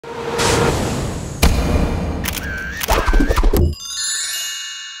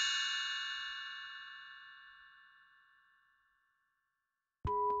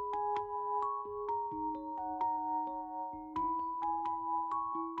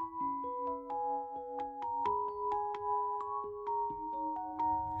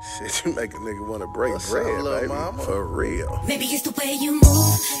Shit, you make a nigga wanna break bread, baby. Mama? For real. Maybe it's the way you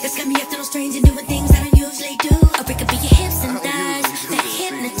move that's got me acting all strange and doing things I don't usually do. A break up in your hips and thighs that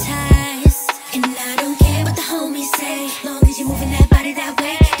hypnotize. And I don't care what the homies say, long as you're moving that body that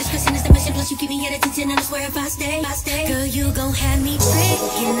way. Discretion is the mission, plus you keep me at attention, and I swear if I stay, girl, you gon' have me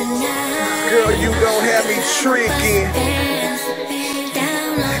tricking tonight. Girl, you gon' have me tricking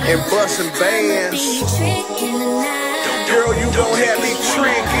and busting bands. Girl, you gon' have me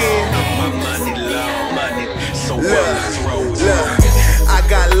tricking. Look, I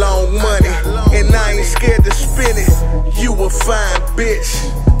got long money and I ain't scared to spend it. You a fine bitch,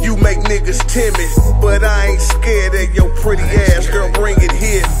 you make niggas timid, but I ain't scared of your pretty ass. Girl, bring it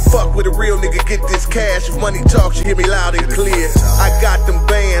here. Fuck with a real nigga, get this cash. If money talks, you hear me loud and clear. I got them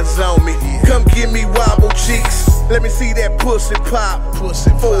bands on me. Come give me wobble cheeks. Let me see that pussy pop for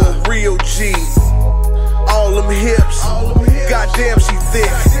a real G. All them hips, goddamn she thick.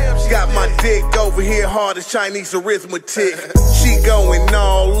 Got my dick over here hard as Chinese arithmetic. She going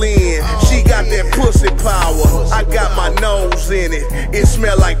all in, she got that pussy power. I got my nose in it, it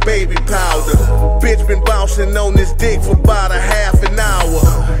smell like baby powder. Bitch been bouncing on this dick for about a half an hour,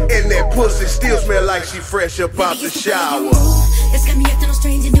 and that pussy still smell like she fresh up out the shower. It's got me acting all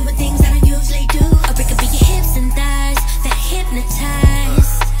strange and doing things I don't usually do. A break up in your hips and thighs that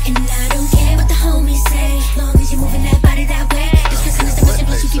hypnotize. And I don't care what the homies say, long as you're moving that body that way. Discretion is the mission,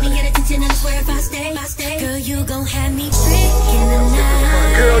 plus you keep me at attention, and I swear if I stay, girl, you gon' have me tricking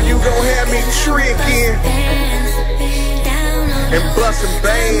tonight. Girl, you gon' have me tricking and busting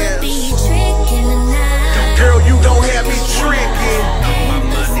bands. Girl, you gon' have me tricking.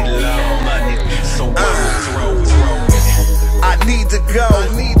 I need to go,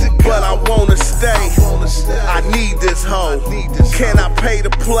 but I wanna stay. I need this hoe. Can I pay to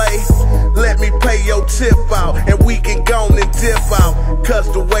play? Let me pay your tip out, and we can go and dip out.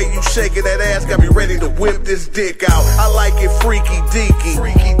 Cause the way you shaking that ass got me ready to whip this dick out. I like it freaky deaky,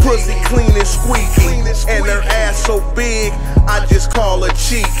 pussy clean and squeaky, and her ass so big, I just call her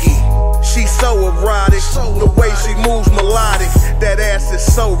cheeky. She so erotic, the way she moves melodic. That ass is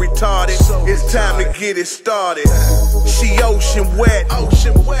so retarded, it's time to get it started. She ocean wet,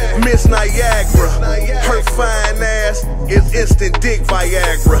 Miss Niagara. Her fine ass is instant dick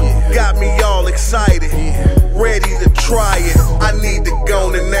Viagra. Got me all excited, ready to try it. I need to go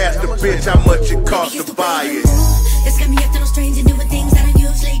and ask the bitch how much it costs to buy it. It's got me acting all strange and doing things I don't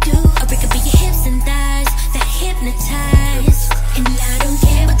usually do. A break up in your hips and thighs that hypnotize. And I don't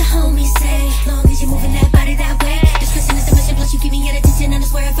care what the homies say, long as you're moving that body that way. Discretion is the mission, plus you keep me at attention, and I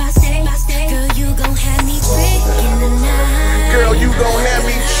swear if I stay, girl, you gon' have me tricking tonight. Girl, you gon' have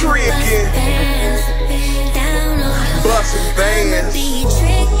me tricking, busting bands.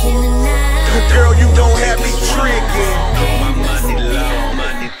 Girl, you gon' have me tricking.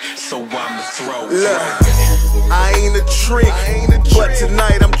 Look, I ain't a trick, but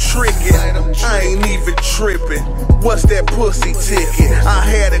tonight I'm tricking. I ain't even tripping. What's that pussy ticket? I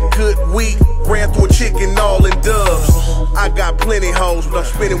had a good week, ran through a chicken all in dubs. I got plenty hoes, but I'm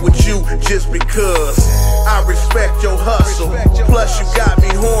spinning with you just because. I respect your hustle, plus you got me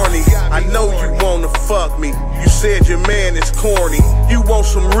horny. I know you wanna fuck me, you said your man is corny. You want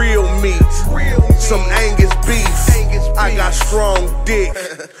some real meat, some Angus beef. I got strong dick,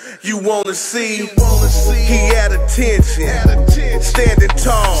 you wanna see? He at attention, standing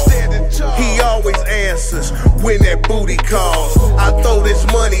tall. He always answers when that booty calls. I throw this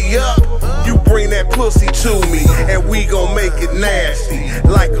money up, you bring that pussy to me, and we gon' make it nasty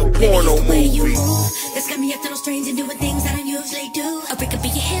like a porno movie. It's got me acting all strange and doing things I don't usually do. A break up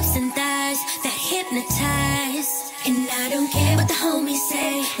in your hips and thighs that hypnotize. And I don't care what the homies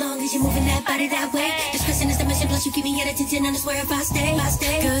say, long as you're moving that body that way. Discretion is the mission, plus you keep me at attention, and I swear if I stay,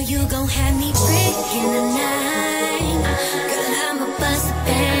 girl, you gon' have me tricking tonight. Girl, I'ma bust a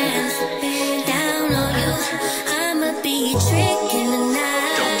band down on you. I'ma be tricking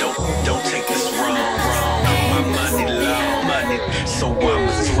tonight. Don't take this wrong. My money, long money, so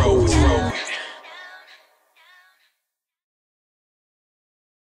I'ma throw it.